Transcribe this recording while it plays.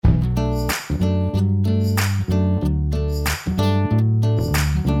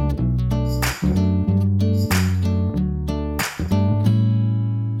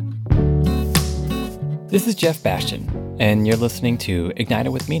This is Jeff Bastian, and you're listening to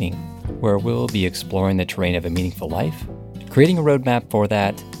Ignited with Meaning, where we'll be exploring the terrain of a meaningful life, creating a roadmap for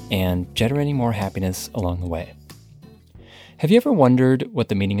that, and generating more happiness along the way. Have you ever wondered what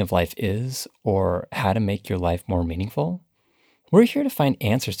the meaning of life is, or how to make your life more meaningful? We're here to find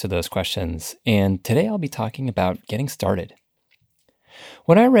answers to those questions, and today I'll be talking about getting started.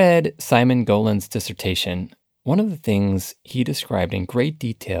 When I read Simon Golan's dissertation, one of the things he described in great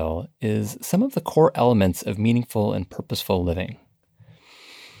detail is some of the core elements of meaningful and purposeful living.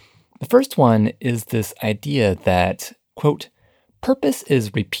 The first one is this idea that, quote, purpose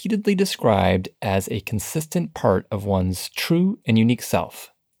is repeatedly described as a consistent part of one's true and unique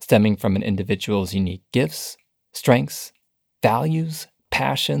self, stemming from an individual's unique gifts, strengths, values,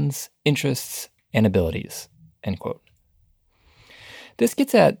 passions, interests, and abilities, end quote. This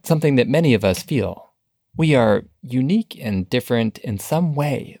gets at something that many of us feel. We are unique and different in some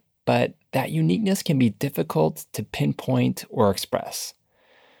way, but that uniqueness can be difficult to pinpoint or express.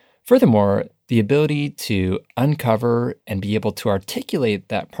 Furthermore, the ability to uncover and be able to articulate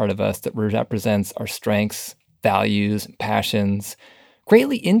that part of us that represents our strengths, values, and passions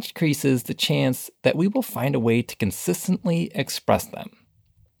greatly increases the chance that we will find a way to consistently express them.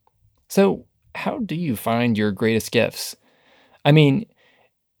 So, how do you find your greatest gifts? I mean,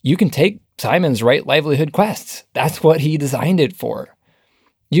 you can take Simon's Right Livelihood Quest. That's what he designed it for.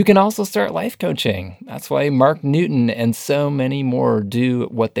 You can also start life coaching. That's why Mark Newton and so many more do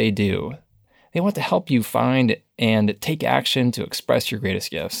what they do. They want to help you find and take action to express your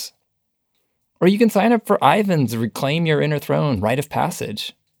greatest gifts. Or you can sign up for Ivan's Reclaim Your Inner Throne Rite of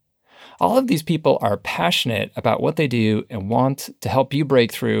Passage. All of these people are passionate about what they do and want to help you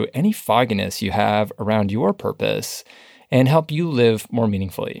break through any fogginess you have around your purpose and help you live more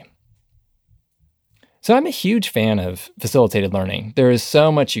meaningfully. So I'm a huge fan of facilitated learning. There is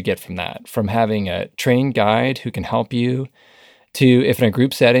so much you get from that, from having a trained guide who can help you, to, if in a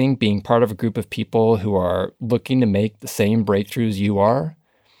group setting, being part of a group of people who are looking to make the same breakthroughs you are,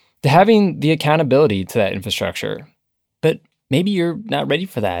 to having the accountability to that infrastructure. But maybe you're not ready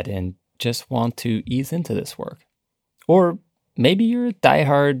for that and just want to ease into this work. Or maybe you're a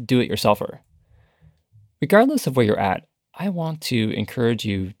diehard do-it-yourselfer. Regardless of where you're at, I want to encourage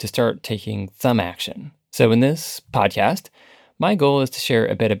you to start taking some action. So in this podcast, my goal is to share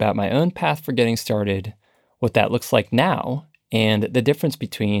a bit about my own path for getting started, what that looks like now, and the difference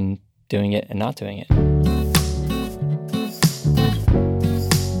between doing it and not doing it.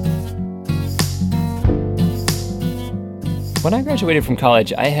 When I graduated from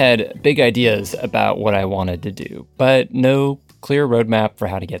college, I had big ideas about what I wanted to do, but no clear roadmap for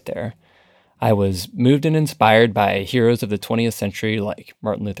how to get there. I was moved and inspired by heroes of the 20th century like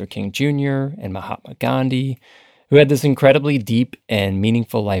Martin Luther King Jr. and Mahatma Gandhi, who had this incredibly deep and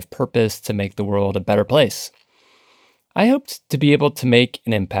meaningful life purpose to make the world a better place. I hoped to be able to make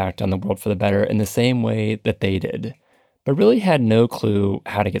an impact on the world for the better in the same way that they did, but really had no clue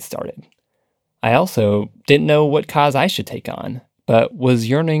how to get started. I also didn't know what cause I should take on, but was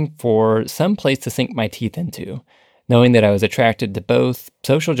yearning for some place to sink my teeth into, knowing that I was attracted to both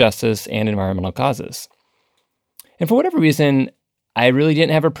social justice and environmental causes. And for whatever reason, I really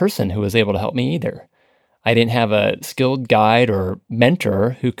didn't have a person who was able to help me either. I didn't have a skilled guide or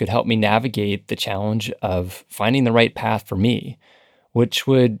mentor who could help me navigate the challenge of finding the right path for me, which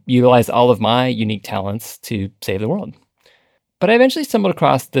would utilize all of my unique talents to save the world. But I eventually stumbled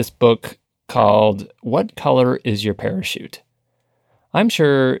across this book called What Color is Your Parachute? I'm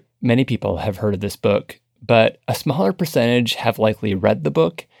sure many people have heard of this book, but a smaller percentage have likely read the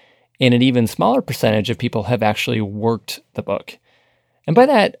book, and an even smaller percentage of people have actually worked the book. And by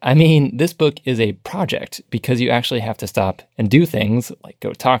that, I mean this book is a project because you actually have to stop and do things like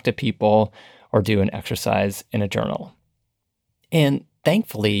go talk to people or do an exercise in a journal. And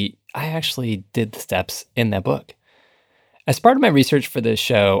thankfully, I actually did the steps in that book. As part of my research for this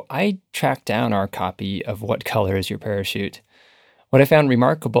show, I tracked down our copy of What Color is Your Parachute? What I found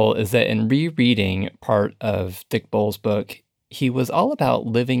remarkable is that in rereading part of Dick Bolles' book, he was all about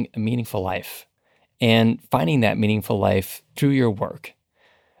living a meaningful life and finding that meaningful life through your work.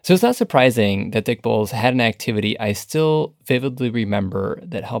 So it's not surprising that Dick Bolles had an activity I still vividly remember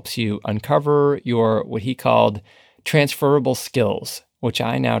that helps you uncover your, what he called, transferable skills, which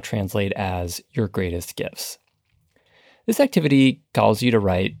I now translate as your greatest gifts. This activity calls you to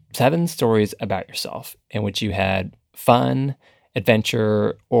write 7 stories about yourself in which you had fun,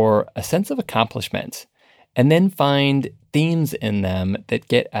 adventure, or a sense of accomplishment, and then find themes in them that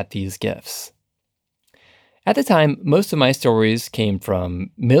get at these gifts. At the time, most of my stories came from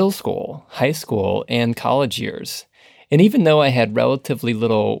middle school, high school, and college years. And even though I had relatively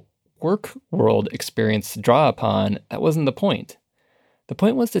little work world experience to draw upon, that wasn't the point. The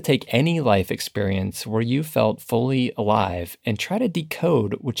point was to take any life experience where you felt fully alive and try to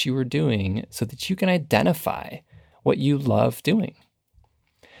decode what you were doing so that you can identify what you love doing.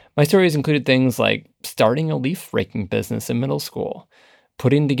 My stories included things like starting a leaf raking business in middle school,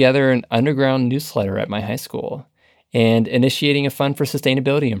 putting together an underground newsletter at my high school, and initiating a fund for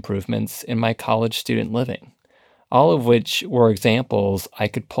sustainability improvements in my college student living, all of which were examples I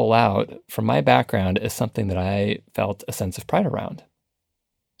could pull out from my background as something that I felt a sense of pride around.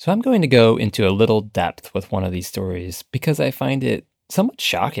 So I'm going to go into a little depth with one of these stories because I find it somewhat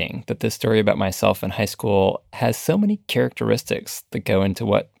shocking that this story about myself in high school has so many characteristics that go into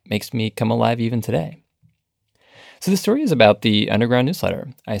what makes me come alive even today. So the story is about the underground newsletter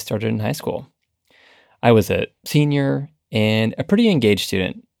I started in high school. I was a senior and a pretty engaged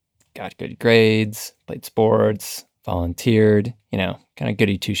student. Got good grades, played sports, volunteered, kind of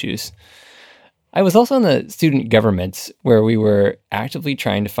goody two-shoes. I was also in the student government where we were actively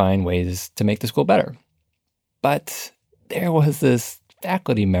trying to find ways to make the school better. But there was this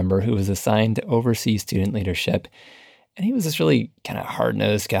faculty member who was assigned to oversee student leadership, and he was this really kind of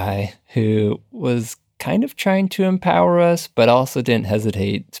hard-nosed guy who was kind of trying to empower us, but also didn't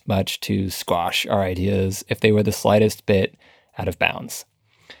hesitate much to squash our ideas if they were the slightest bit out of bounds.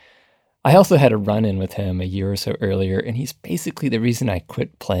 I also had a run-in with him a year or so earlier, and he's basically the reason I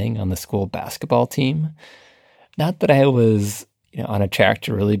quit playing on the school basketball team. Not that I was, on a track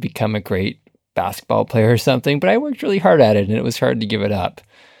to really become a great basketball player or something, but I worked really hard at it, and it was hard to give it up.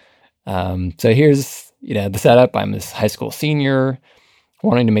 So here's, the setup. I'm this high school senior,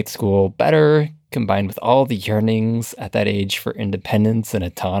 wanting to make the school better, combined with all the yearnings at that age for independence and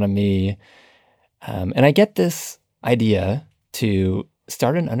autonomy. And I get this idea to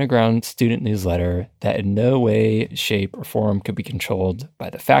start an underground student newsletter that in no way, shape, or form could be controlled by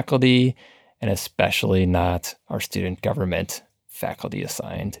the faculty, and especially not our student government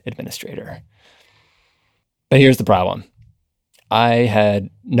faculty-assigned administrator. But here's the problem. I had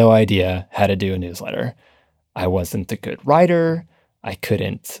no idea how to do a newsletter. I wasn't a good writer. I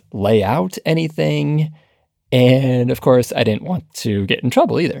couldn't lay out anything. And of course, I didn't want to get in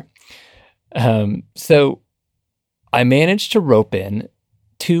trouble either. So I managed to rope in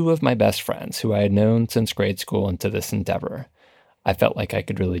two of my best friends who I had known since grade school into this endeavor. I felt like I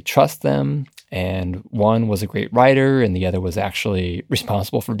could really trust them, and one was a great writer, and the other was actually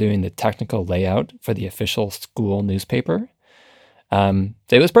responsible for doing the technical layout for the official school newspaper. So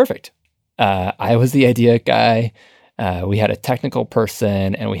it was perfect. I was the idea guy. We had a technical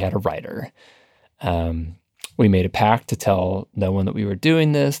person, and we had a writer. We made a pact to tell no one that we were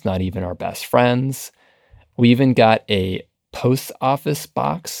doing this, not even our best friends. We even got a post office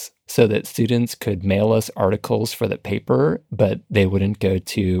box so that students could mail us articles for the paper, but they wouldn't go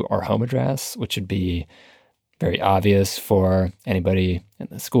to our home address, which would be very obvious for anybody in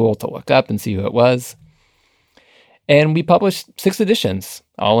the school to look up and see who it was. And we published 6 editions,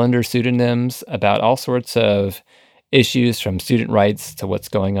 all under pseudonyms, about all sorts of issues from student rights to what's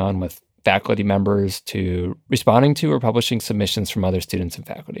going on with faculty members to responding to or publishing submissions from other students and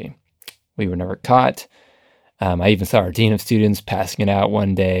faculty. We were never caught. I even saw our dean of students passing it out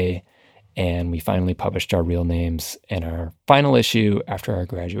one day, and we finally published our real names in our final issue after our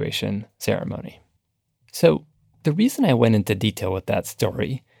graduation ceremony. So the reason I went into detail with that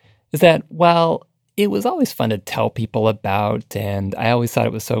story is that while it was always fun to tell people about, and I always thought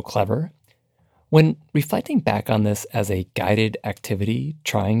it was so clever, when reflecting back on this as a guided activity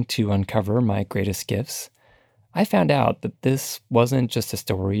trying to uncover my greatest gifts, I found out that this wasn't just a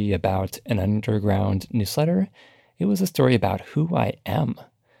story about an underground newsletter. It was a story about who I am.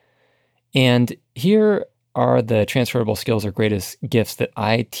 And here are the transferable skills or greatest gifts that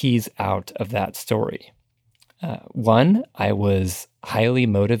I tease out of that story. 1, I was highly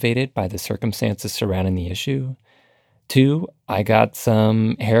motivated by the circumstances surrounding the issue. 2, I got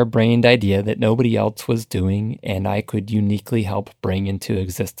some harebrained idea that nobody else was doing and I could uniquely help bring into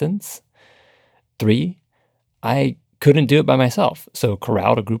existence. 3, I couldn't do it by myself, so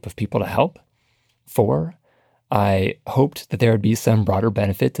corralled a group of people to help. 4, I hoped that there would be some broader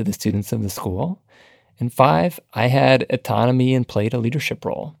benefit to the students of the school. And 5, I had autonomy and played a leadership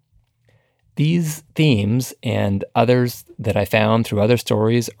role. These themes and others that I found through other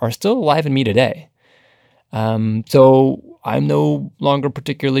stories are still alive in me today. So I'm no longer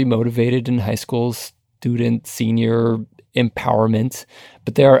particularly motivated in high school student, senior empowerment,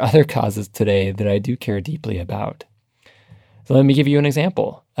 but there are other causes today that I do care deeply about. So let me give you an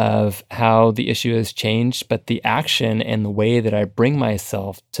example of how the issue has changed, but the action and the way that I bring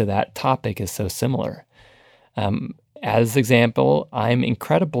myself to that topic is so similar. As example, I'm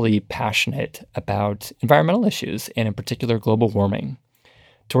incredibly passionate about environmental issues and in particular global warming.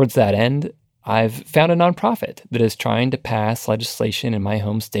 Towards that end, I've found a nonprofit that is trying to pass legislation in my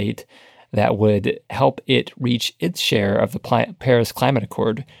home state that would help it reach its share of the Paris Climate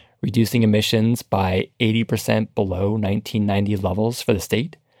Accord, reducing emissions by 80% below 1990 levels for the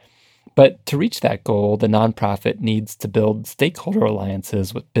state. But to reach that goal, the nonprofit needs to build stakeholder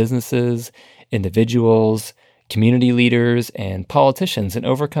alliances with businesses, individuals, community leaders, and politicians and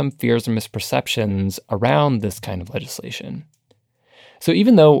overcome fears and misperceptions around this kind of legislation. So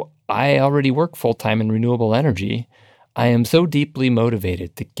even though I already work full-time in renewable energy, I am so deeply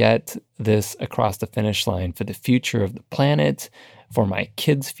motivated to get this across the finish line for the future of the planet, for my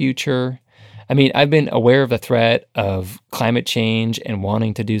kids' future. I mean, I've been aware of the threat of climate change and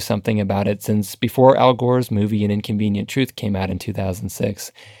wanting to do something about it since before Al Gore's movie An Inconvenient Truth came out in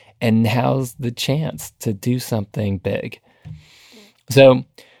 2006. And now's the chance to do something big. So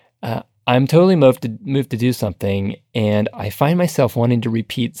I'm totally moved to do something, and I find myself wanting to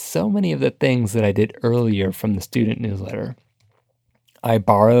repeat so many of the things that I did earlier from the student newsletter. I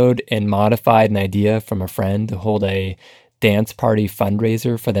borrowed and modified an idea from a friend to hold a dance party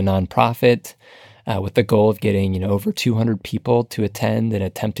fundraiser for the nonprofit with the goal of getting over 200 people to attend and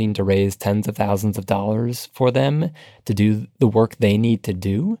attempting to raise tens of thousands of dollars for them to do the work they need to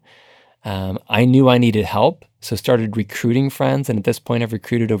do. I knew I needed help, so started recruiting friends, and at this point I've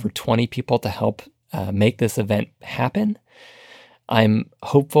recruited over 20 people to help make this event happen. I'm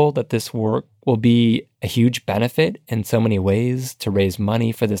hopeful that this work will be a huge benefit in so many ways to raise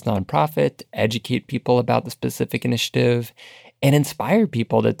money for this nonprofit, educate people about the specific initiative, and inspire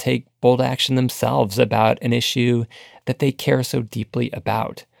people to take bold action themselves about an issue that they care so deeply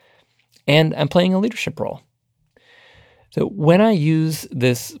about. And I'm playing a leadership role. So when I use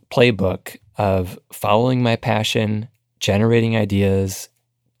this playbook of following my passion, generating ideas,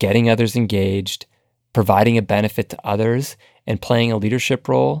 getting others engaged, providing a benefit to others, and playing a leadership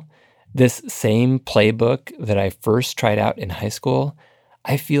role, this same playbook that I first tried out in high school,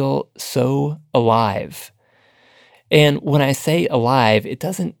 I feel so alive. And when I say alive, it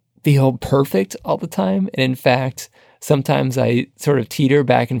doesn't feel perfect all the time. And in fact, sometimes I sort of teeter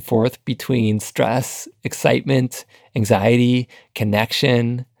back and forth between stress, excitement, anxiety,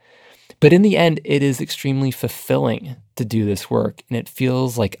 connection. But in the end, it is extremely fulfilling to do this work, and it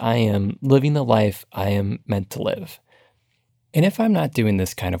feels like I am living the life I am meant to live. And if I'm not doing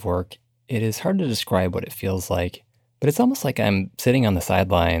this kind of work, it is hard to describe what it feels like, but it's almost like I'm sitting on the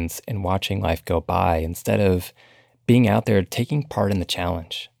sidelines and watching life go by instead of being out there taking part in the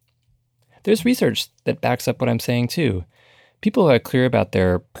challenge. There's research that backs up what I'm saying too. People who are clear about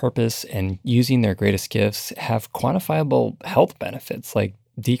their purpose and using their greatest gifts have quantifiable health benefits like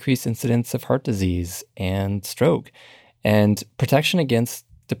decreased incidence of heart disease and stroke and protection against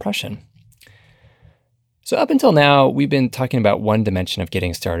depression. So up until now, we've been talking about one dimension of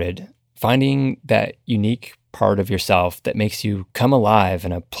getting started, finding that unique part of yourself that makes you come alive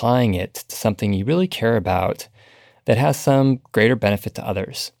and applying it to something you really care about that has some greater benefit to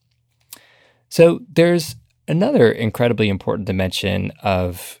others. So there's another incredibly important dimension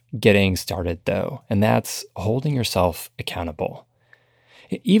of getting started, though, and that's holding yourself accountable.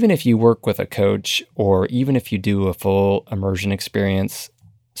 Even if you work with a coach or even if you do a full immersion experience,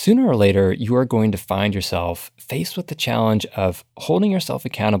 sooner or later, you are going to find yourself faced with the challenge of holding yourself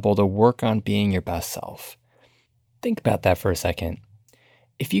accountable to work on being your best self. Think about that for a second.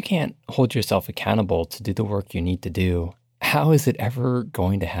 If you can't hold yourself accountable to do the work you need to do, how is it ever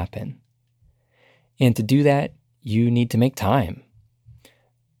going to happen? And to do that, you need to make time.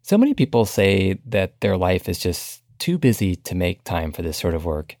 So many people say that their life is just too busy to make time for this sort of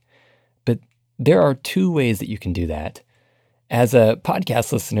work. But there are two ways that you can do that. As a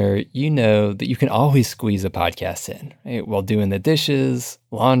podcast listener, you know that you can always squeeze a podcast in, right? While doing the dishes,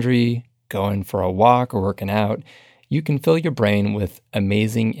 laundry, going for a walk or working out. You can fill your brain with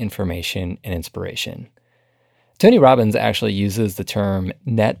amazing information and inspiration. Tony Robbins actually uses the term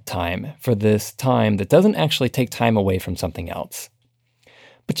net time for this time that doesn't actually take time away from something else.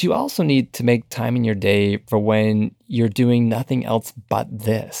 But you also need to make time in your day for when you're doing nothing else but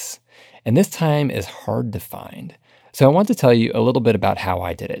this. And this time is hard to find. So I want to tell you a little bit about how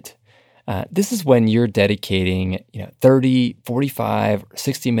I did it. This is when you're dedicating 30, 45,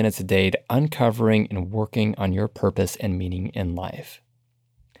 60 minutes a day to uncovering and working on your purpose and meaning in life.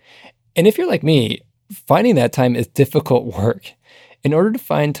 And if you're like me, finding that time is difficult work. In order to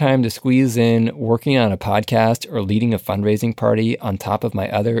find time to squeeze in working on a podcast or leading a fundraising party on top of my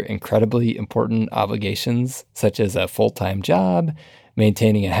other incredibly important obligations, such as a full-time job,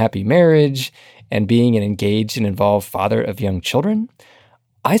 maintaining a happy marriage, and being an engaged and involved father of young children,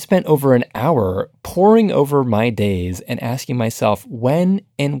 I spent over an hour poring over my days and asking myself when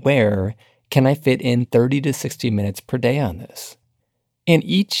and where can I fit in 30 to 60 minutes per day on this? And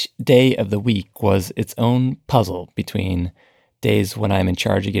each day of the week was its own puzzle between days when I'm in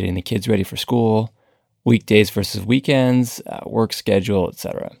charge of getting the kids ready for school, weekdays versus weekends, work schedule,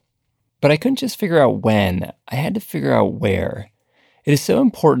 etc. But I couldn't just figure out when, I had to figure out where. It is so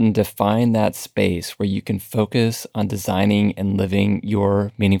important to find that space where you can focus on designing and living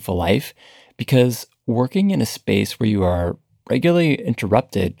your meaningful life, because working in a space where you are regularly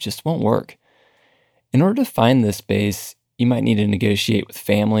interrupted just won't work. In order to find this space, you might need to negotiate with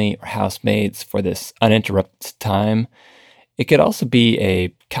family or housemates for this uninterrupted time. It could also be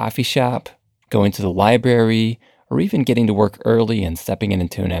a coffee shop, going to the library, or even getting to work early and stepping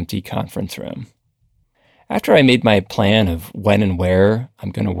into an empty conference room. After I made my plan of when and where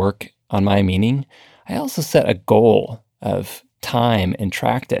I'm going to work on my meaning, I also set a goal of time and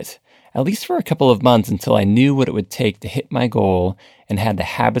tracked it, at least for a couple of months until I knew what it would take to hit my goal and had the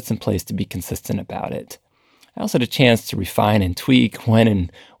habits in place to be consistent about it. I also had a chance to refine and tweak when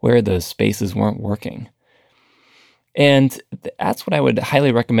and where those spaces weren't working. And that's what I would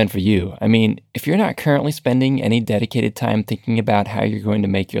highly recommend for you. I mean, if you're not currently spending any dedicated time thinking about how you're going to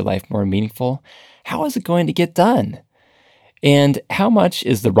make your life more meaningful, how is it going to get done? And how much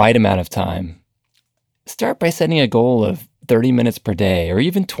is the right amount of time? Start by setting a goal of 30 minutes per day or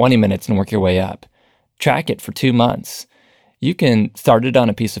even 20 minutes and work your way up. Track it for 2 months. You can start it on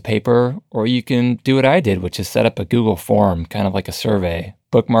a piece of paper, or you can do what I did, which is set up a Google form, kind of like a survey,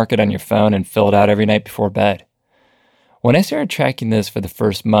 bookmark it on your phone and fill it out every night before bed. When I started tracking this for the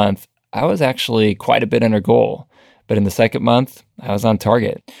first month, I was actually quite a bit under goal, but in the second month, I was on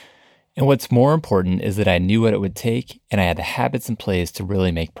target. And what's more important is that I knew what it would take and I had the habits in place to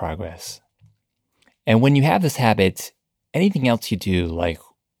really make progress. And when you have this habit, anything else you do, like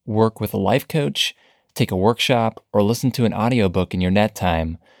work with a life coach, take a workshop, or listen to an audiobook in your net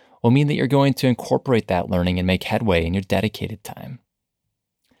time, will mean that you're going to incorporate that learning and make headway in your dedicated time.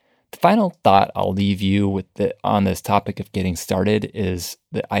 The final thought I'll leave you with on this topic of getting started is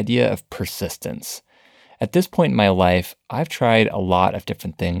the idea of persistence. At this point in my life, I've tried a lot of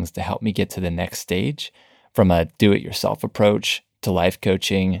different things to help me get to the next stage, from a do-it-yourself approach to life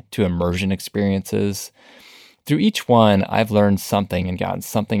coaching to immersion experiences. Through each one, I've learned something and gotten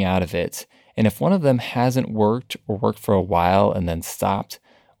something out of it. And if one of them hasn't worked or worked for a while and then stopped,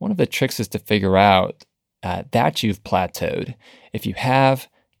 one of the tricks is to figure out that you've plateaued. If you have,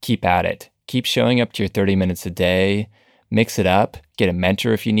 keep at it. Keep showing up to your 30 minutes a day, mix it up, get a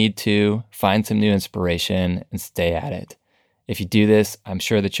mentor if you need to, find some new inspiration, and stay at it. If you do this, I'm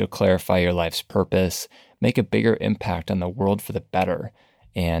sure that you'll clarify your life's purpose, make a bigger impact on the world for the better,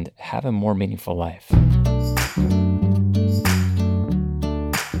 and have a more meaningful life.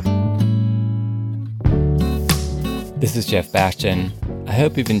 This is Jeff Bastian. I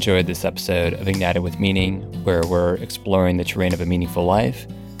hope you've enjoyed this episode of Ignited with Meaning, where we're exploring the terrain of a meaningful life,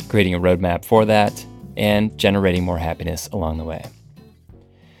 creating a roadmap for that, and generating more happiness along the way.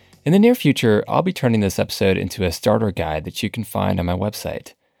 In the near future, I'll be turning this episode into a starter guide that you can find on my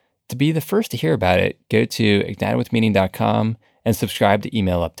website. To be the first to hear about it, go to ignitedwithmeaning.com and subscribe to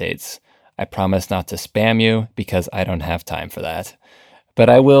email updates. I promise not to spam you because I don't have time for that, but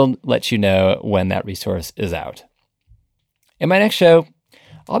I will let you know when that resource is out. In my next show,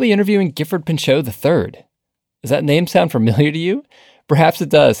 I'll be interviewing Gifford Pinchot III. Does that name sound familiar to you? Perhaps it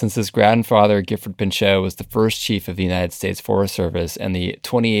does, since his grandfather, Gifford Pinchot, was the first chief of the United States Forest Service and the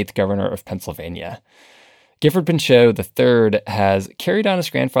 28th governor of Pennsylvania. Gifford Pinchot III has carried on his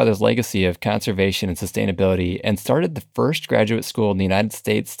grandfather's legacy of conservation and sustainability and started the first graduate school in the United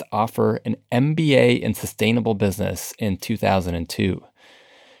States to offer an MBA in sustainable business in 2002.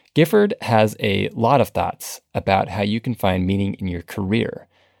 Gifford has a lot of thoughts about how you can find meaning in your career,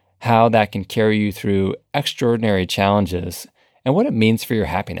 how that can carry you through extraordinary challenges, and what it means for your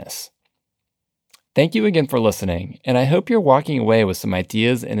happiness. Thank you again for listening, and I hope you're walking away with some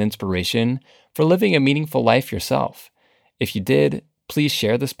ideas and inspiration for living a meaningful life yourself. If you did, please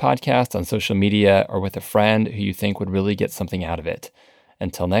share this podcast on social media or with a friend who you think would really get something out of it.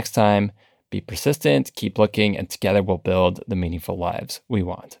 Until next time, be persistent, keep looking, and together we'll build the meaningful lives we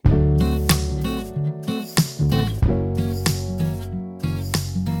want.